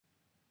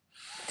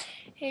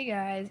Hey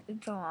guys,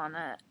 it's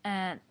Alana,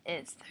 and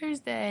it's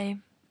Thursday,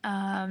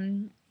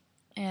 um,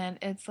 and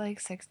it's like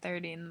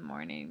 6:30 in the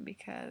morning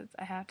because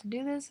I have to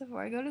do this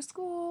before I go to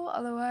school.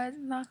 Otherwise,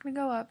 it's not gonna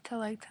go up till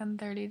like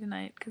 10:30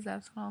 tonight because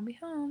that's when I'll be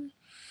home.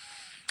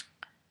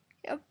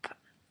 Yep.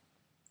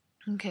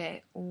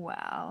 Okay.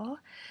 Well,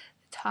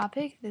 the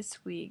topic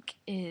this week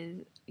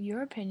is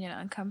your opinion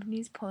on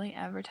companies pulling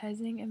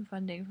advertising and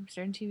funding from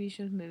certain TV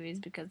shows, movies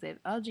because they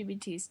have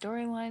LGBT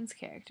storylines,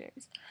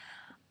 characters.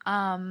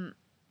 Um,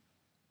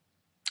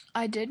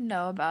 I did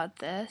know about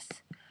this,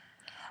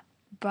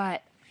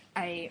 but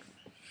I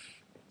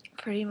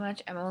pretty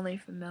much am only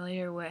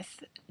familiar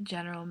with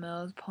General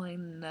Mills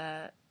pulling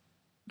the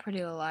Pretty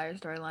Little Liars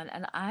storyline,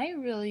 and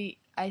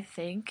I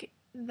think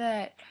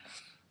that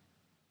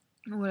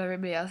what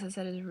everybody else has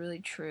said is really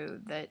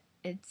true. That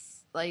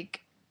it's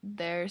like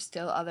there's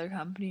still other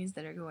companies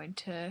that are going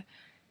to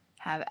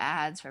have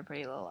ads for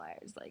Pretty Little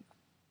Liars, like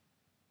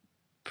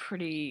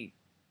pretty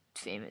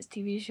famous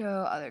TV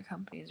show. Other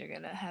companies are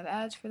gonna have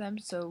ads for them.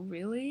 So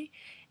really,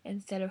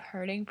 instead of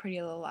hurting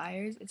Pretty Little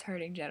Liars, it's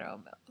hurting General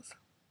Mills.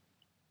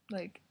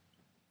 Like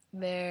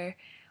they're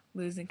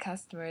losing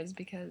customers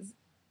because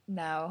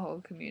now a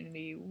whole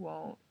community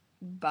won't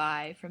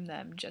buy from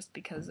them just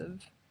because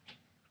of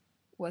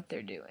what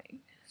they're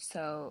doing.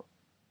 So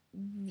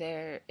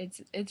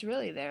it's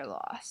really their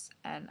loss,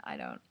 and I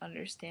don't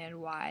understand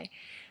why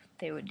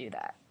they would do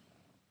that.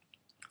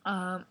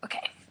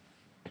 Okay,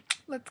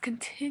 let's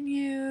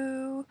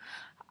continue.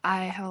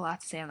 I have a lot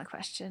to say on the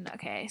question.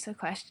 Okay, so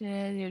question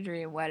is your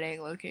dream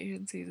wedding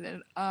location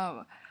season.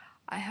 I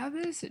have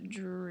this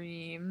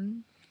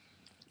dream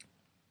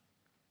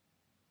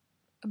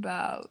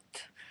about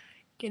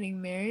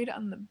getting married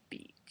on the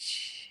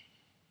beach.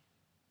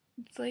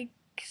 It's like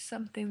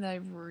something that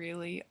I've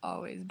really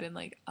always been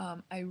like,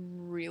 I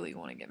really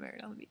want to get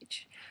married on the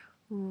beach.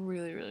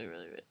 Really, really,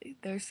 really, really.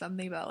 There's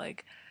something about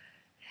like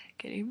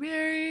getting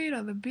married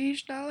on the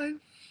beach now, like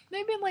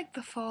maybe in like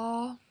the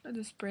fall or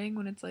the spring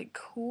when it's like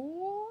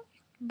cool,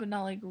 but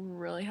not like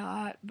really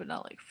hot, but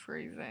not like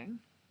freezing.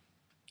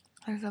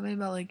 There's something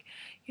about like,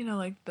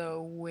 like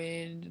the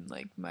wind and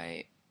like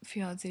my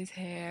fiance's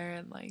hair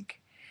and like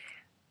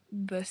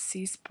the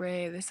sea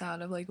spray, the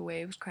sound of like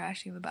waves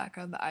crashing in the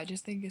background that I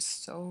just think is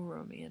so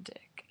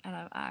romantic. And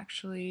I'm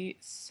actually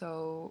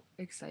so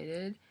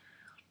excited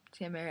to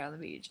get married on the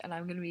beach. And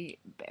I'm gonna be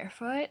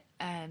barefoot,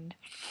 and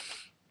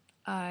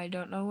I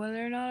don't know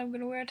whether or not I'm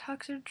gonna wear a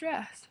tux or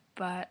dress,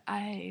 but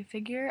I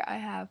figure I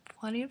have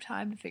plenty of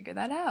time to figure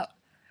that out.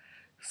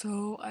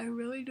 So I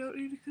really don't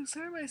need to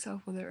concern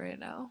myself with it right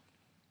now.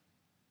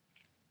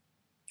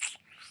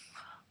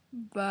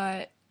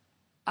 But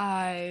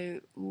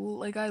I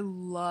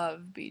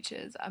love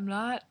beaches. I'm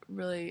not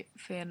really a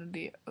fan of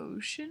the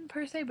ocean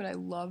per se, but I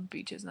love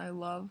beaches and I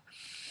love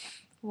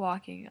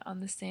walking on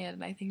the sand,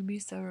 and I think it'd be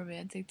so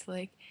romantic to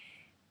like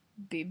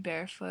be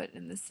barefoot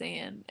in the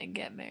sand and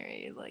get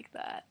married like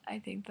that. I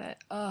think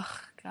that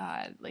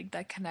god, like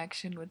that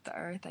connection with the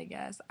earth, I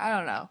guess. I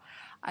don't know.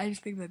 I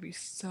just think that'd be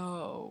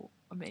so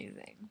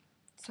amazing.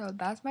 So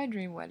that's my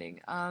dream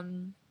wedding.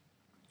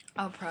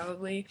 I'll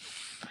probably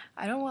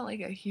I don't want like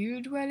a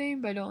huge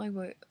wedding, but I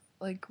don't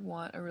like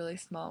want a really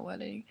small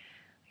wedding.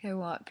 Like I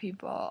want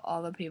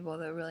all the people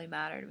that really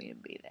matter to me to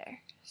be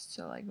there.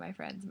 So like my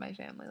friends, my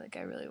family, like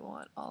I really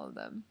want all of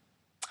them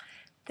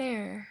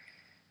there.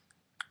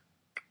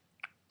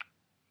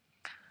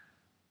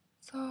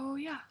 So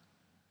yeah.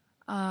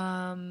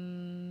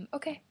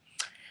 Okay.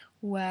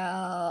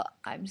 Well,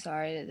 I'm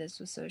sorry that this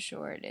was so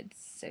short. It's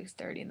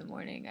 6:30 in the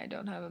morning. I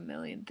don't have a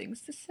million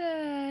things to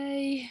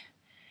say.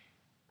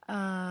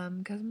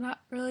 Because I'm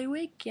not really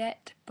awake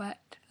yet, but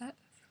that's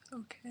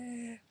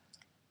okay.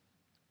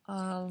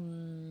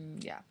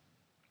 Yeah.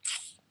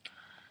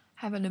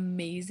 Have an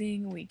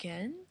amazing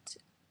weekend.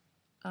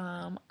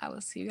 I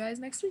will see you guys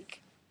next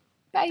week.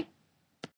 Bye.